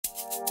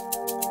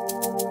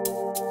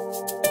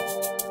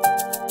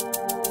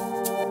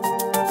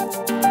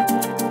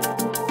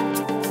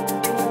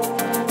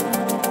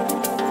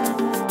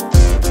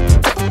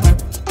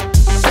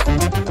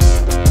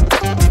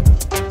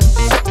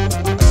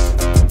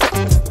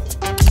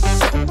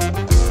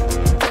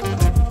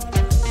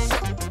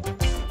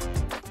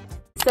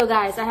So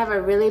guys, I have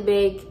a really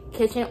big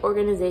kitchen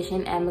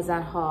organization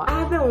Amazon haul. I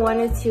have been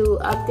wanting to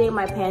update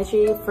my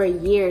pantry for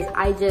years.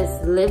 I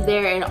just live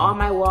there and all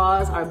my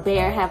walls are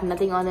bare, have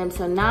nothing on them.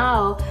 So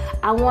now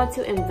I want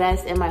to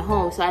invest in my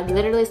home. So I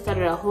literally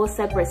started a whole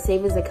separate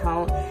savings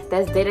account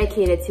that's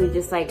dedicated to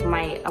just like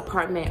my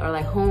apartment or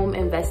like home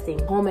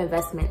investment.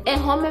 And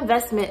home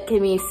investment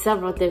can mean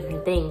several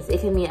different things.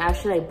 It can mean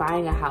actually like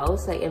buying a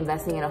house, like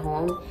investing in a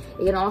home.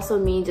 It can also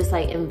mean just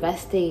like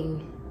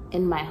investing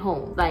in my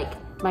home, like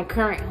my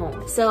current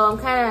home. So I'm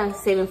kind of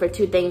saving for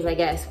two things, I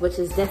guess, which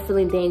is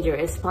definitely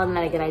dangerous. Probably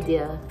not a good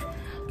idea.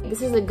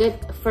 This is a good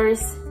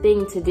first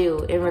thing to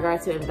do in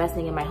regards to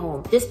investing in my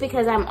home. Just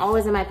because I'm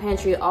always in my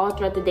pantry all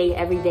throughout the day,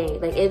 every day.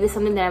 Like it is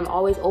something that I'm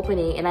always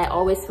opening and I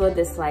always feel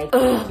this like,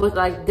 with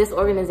like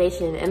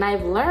disorganization. And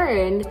I've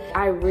learned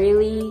I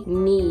really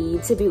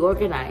need to be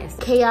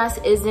organized. Chaos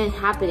isn't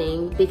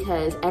happening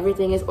because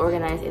everything is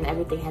organized and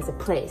everything has a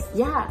place.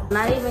 Yeah,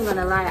 not even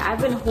gonna lie.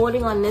 I've been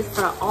hoarding on this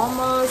for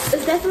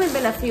it's definitely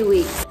been a few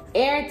weeks.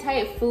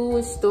 Airtight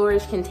food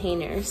storage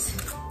containers.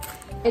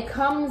 It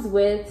comes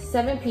with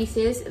 7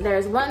 pieces.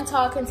 There's 1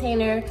 tall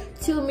container,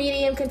 2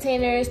 medium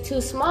containers, 2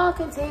 small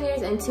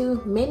containers, and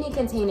 2 mini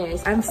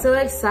containers. I'm so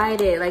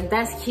excited, like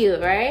that's cute,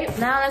 right?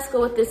 Now let's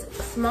go with this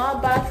small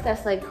box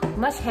that's like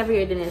much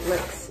heavier than it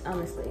looks,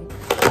 honestly.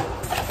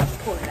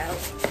 Pour it out.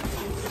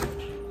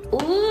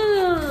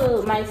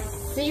 Ooh, my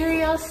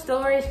cereal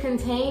storage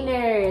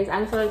containers.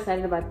 I'm so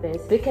excited about this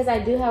because I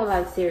do have a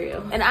lot of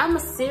cereal and I'm a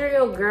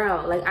cereal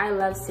girl. Like I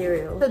love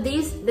cereal. So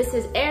this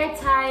is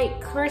airtight,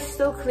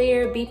 crystal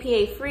clear,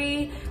 BPA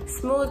free,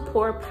 smooth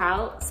pour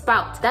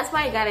spout. That's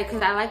why I got it,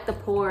 because I like the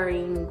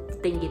pouring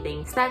thingy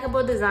thing.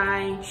 Stackable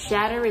design,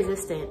 shatter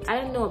resistant. I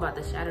didn't know about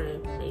the shatter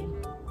thing,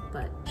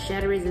 but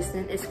shatter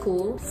resistant is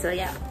cool. So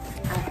yeah,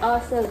 I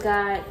also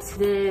got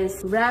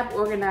this wrap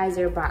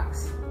organizer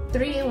box.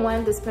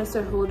 3-in-1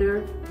 dispenser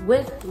holder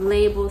with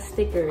label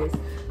stickers.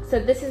 So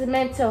this is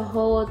meant to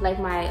hold like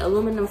my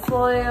aluminum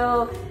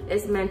foil.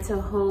 It's meant to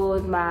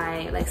hold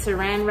my like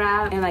saran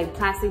wrap and like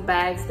plastic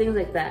bags, things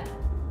like that.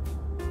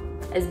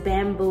 It's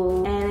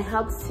bamboo and it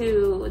helps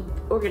to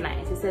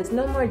organize. It says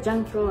no more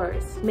junk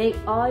drawers. Make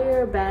all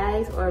your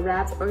bags or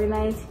wraps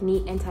organized,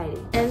 neat and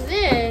tidy. And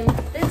then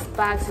this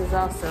box is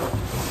also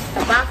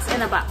a box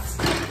in a box.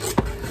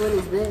 What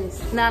is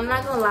this? Now I'm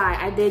not gonna lie,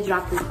 I did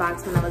drop this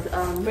box when I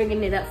was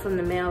bringing it up from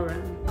the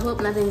mailroom. I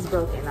hope nothing's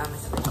broken,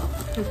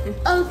 honestly.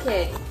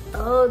 Okay.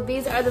 Oh,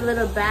 these are the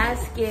little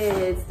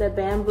baskets, the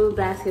bamboo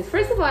baskets.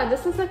 First of all,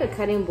 this looks like a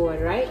cutting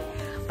board, right?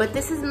 But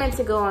this is meant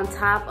to go on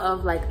top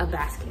of like a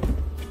basket.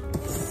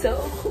 So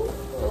cool.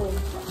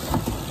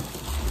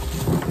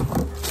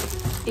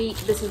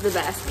 This is the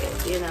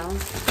basket, you know?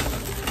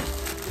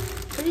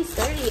 Pretty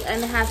sturdy,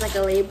 and it has like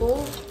a label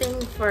thing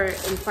in front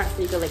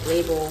so you can like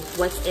label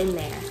what's in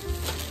there.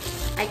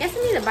 I guess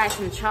I need to buy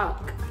some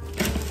chalk.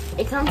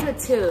 It comes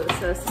with 2,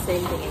 so it's the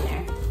same thing in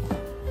there.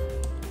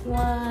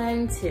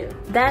 1, 2.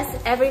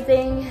 That's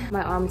everything.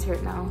 My arms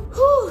hurt now.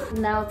 Whew.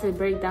 Now to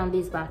break down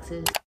these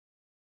boxes.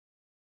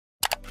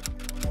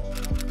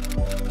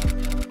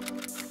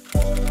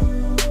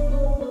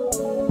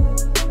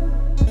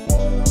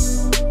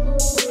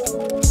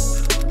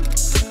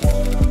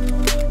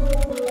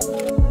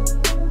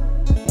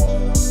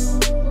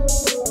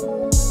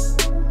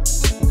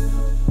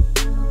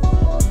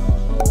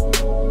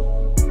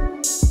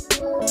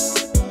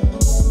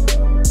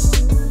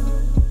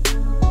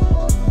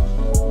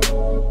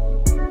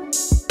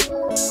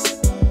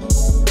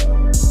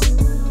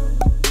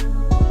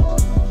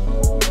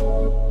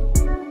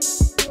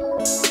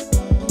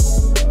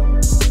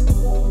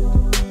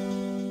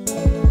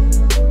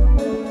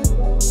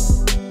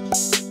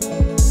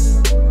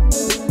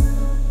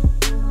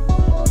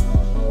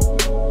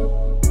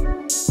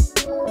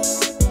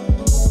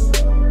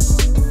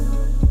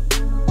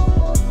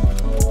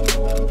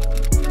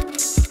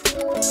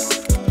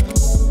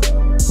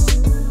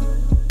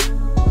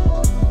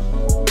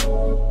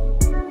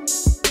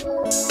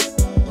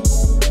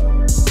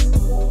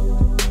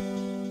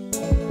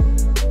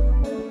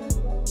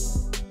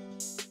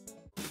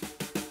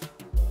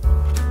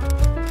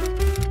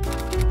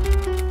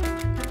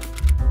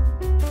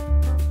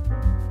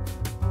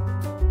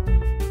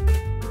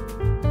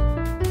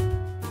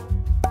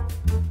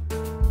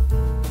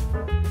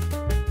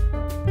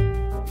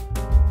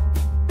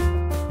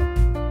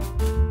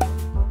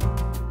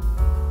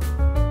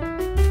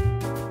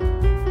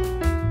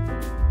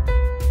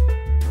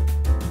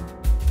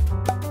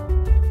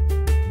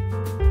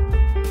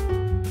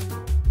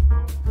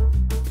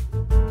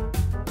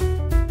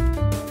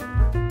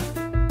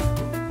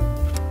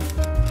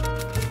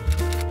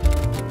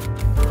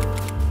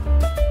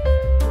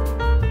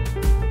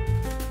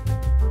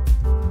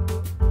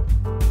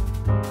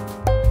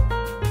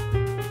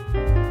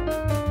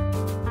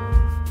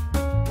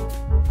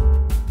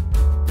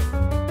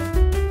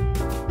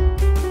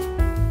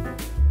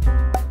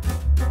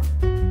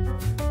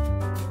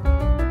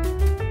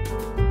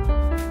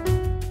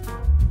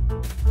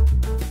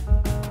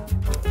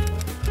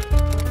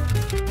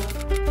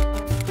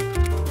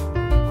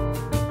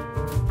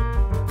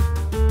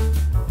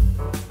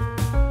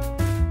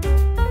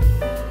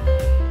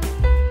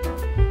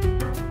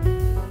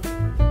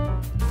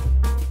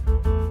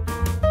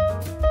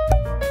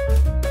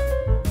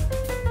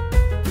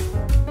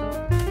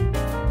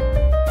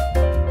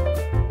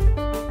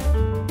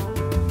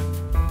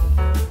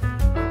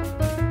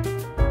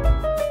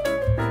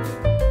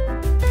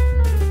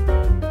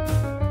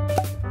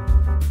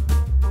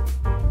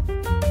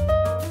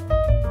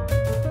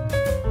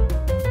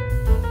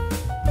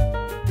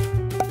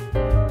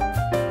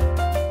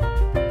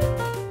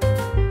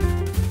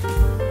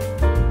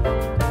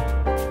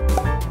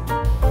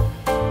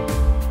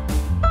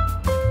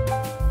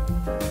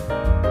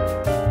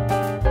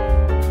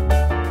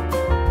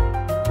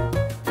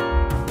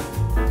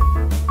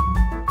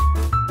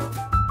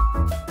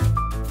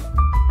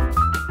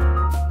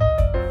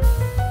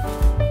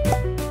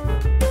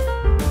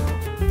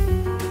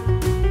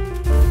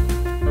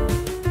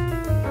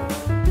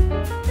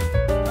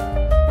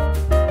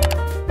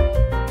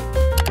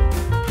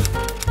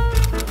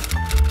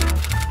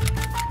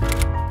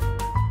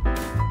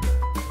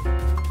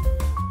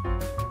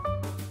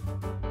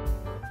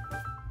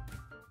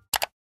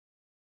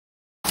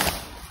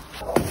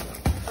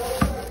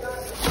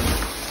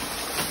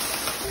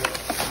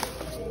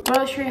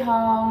 Grocery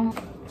haul.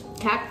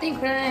 Captain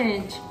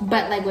Crunch,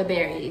 but like with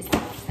berries.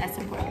 That's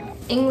important.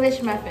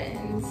 English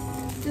muffins.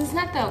 This is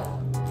not the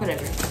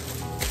whatever.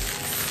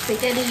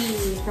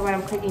 Spaghetti for what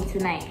I'm cooking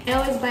tonight. I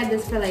always buy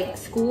this for like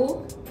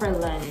school for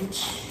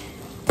lunch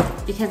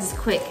because it's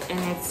quick and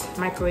it's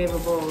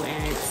microwavable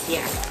and it's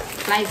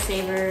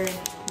lifesaver.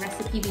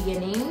 Recipe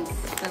beginnings,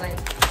 so like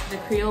the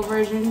Creole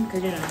version,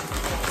 because you know,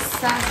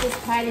 sausage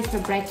patties for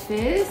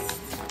breakfast,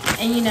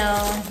 and you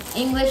know,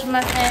 English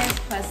muffins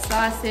plus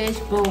sausage.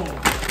 Boom!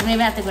 You don't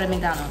even have to go to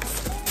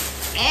McDonald's,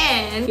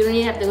 and you don't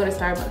even have to go to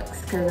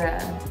Starbucks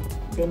because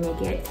they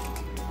make it.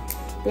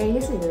 Dang,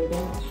 this is really good. I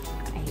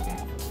hate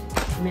that.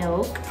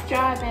 Milk,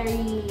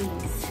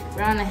 strawberries.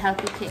 We're on a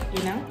healthy kick,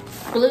 you know.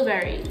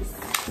 Blueberries,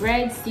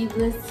 red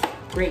seedless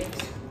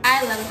grapes.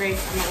 I love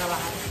grapes. I'm not gonna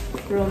lie.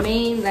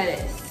 Romaine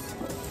lettuce.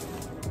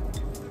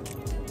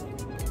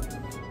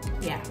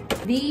 Yeah,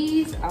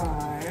 these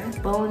are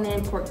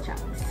bone-in pork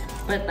chops,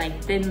 but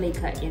like thinly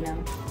cut, you know.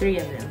 3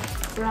 of them.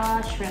 Raw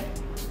shrimp,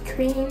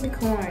 creamed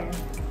corn.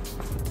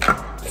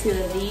 2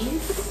 of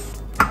these.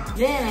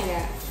 Then I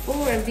got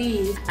 4 of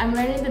these. I'm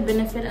learning the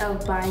benefit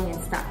of buying in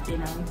stock, you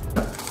know.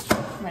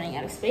 Running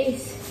out of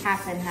space.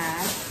 Half and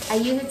half. I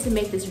use it to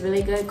make this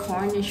really good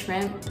corn and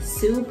shrimp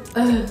soup.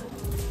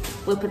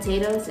 With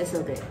potatoes. It's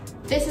so good.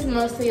 This is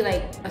mostly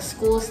like a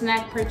school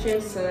snack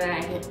purchase so that I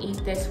can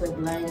eat this with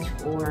lunch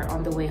or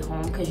on the way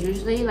home. Because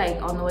usually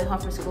like on the way home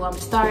from school, I'm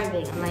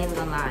starving. I'm not even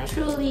gonna lie.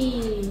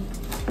 Truly.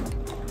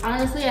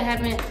 Honestly, I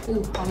haven't,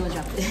 ooh, almost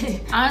dropped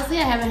it. Honestly,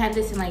 I haven't had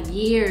this in like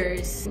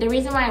years. The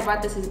reason why I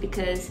bought this is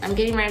because I'm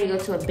getting ready to go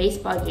to a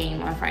baseball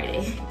game on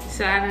Friday.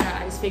 So I don't know,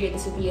 I just figured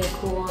this would be a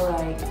cool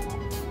like,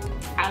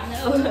 I don't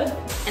know.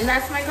 And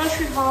that's my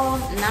grocery haul.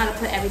 Now to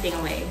put everything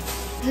away.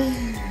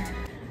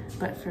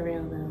 But for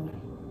real though.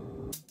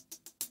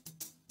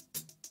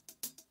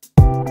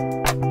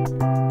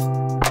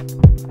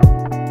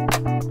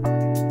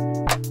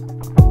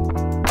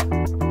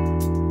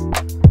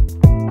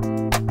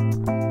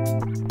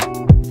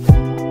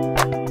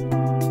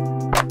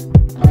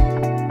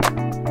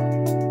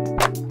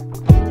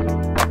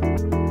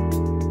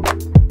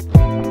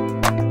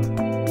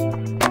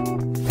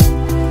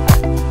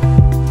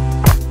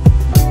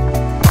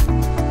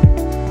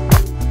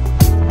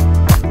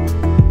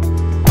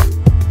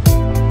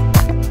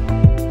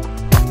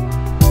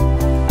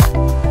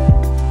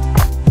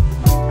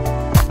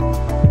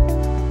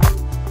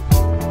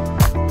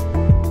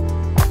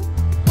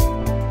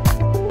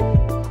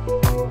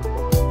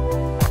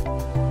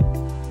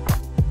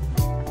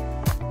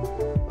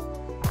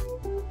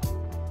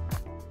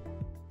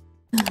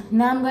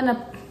 Now I'm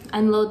gonna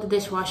unload the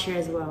dishwasher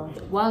as well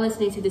while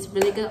listening to this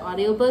really good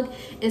audiobook.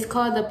 It's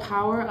called The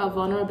Power of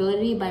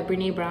Vulnerability by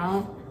Brené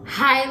Brown.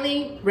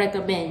 Highly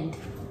recommend.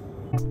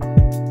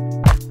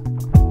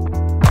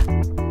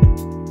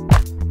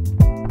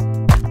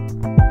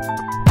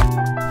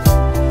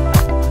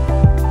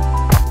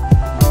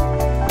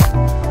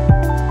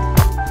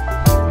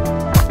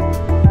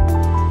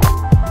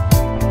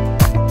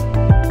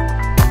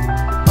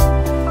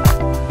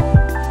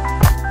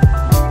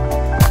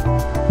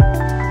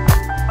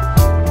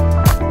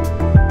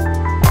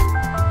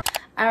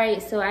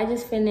 So I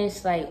just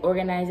finished like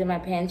organizing my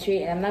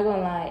pantry, and I'm not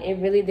gonna lie, it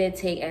really did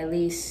take at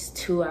least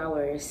 2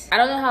 hours. I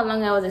don't know how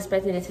long I was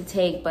expecting it to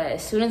take, but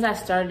as soon as I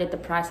started the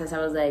process, I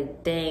was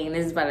like, dang,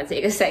 this is about to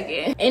take a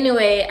second.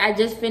 Anyway, I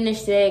just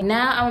finished it.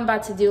 Now I'm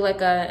about to do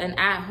like an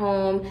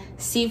at-home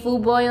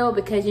seafood boil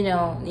because, you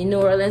know,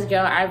 New Orleans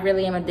girl, I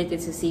really am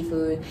addicted to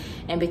seafood.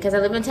 And because I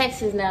live in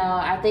Texas now,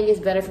 I think it's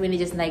better for me to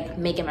just like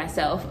make it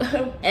myself.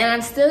 And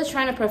I'm still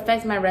trying to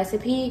perfect my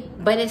recipe,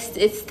 but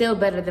it's still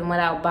better than what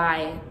I'll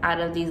buy out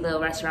of these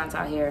little restaurants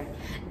out here,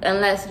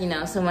 unless, you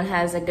know, someone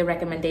has a good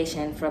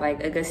recommendation for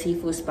like a good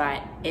seafood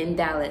spot in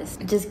Dallas.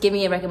 Just give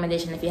me a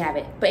recommendation if you have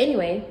it. But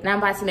anyway, now I'm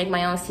about to make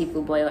my own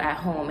seafood boil at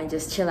home and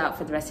just chill out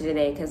for the rest of the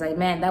day because, like,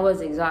 man, that was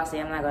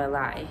exhausting, I'm not gonna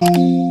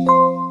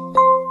lie.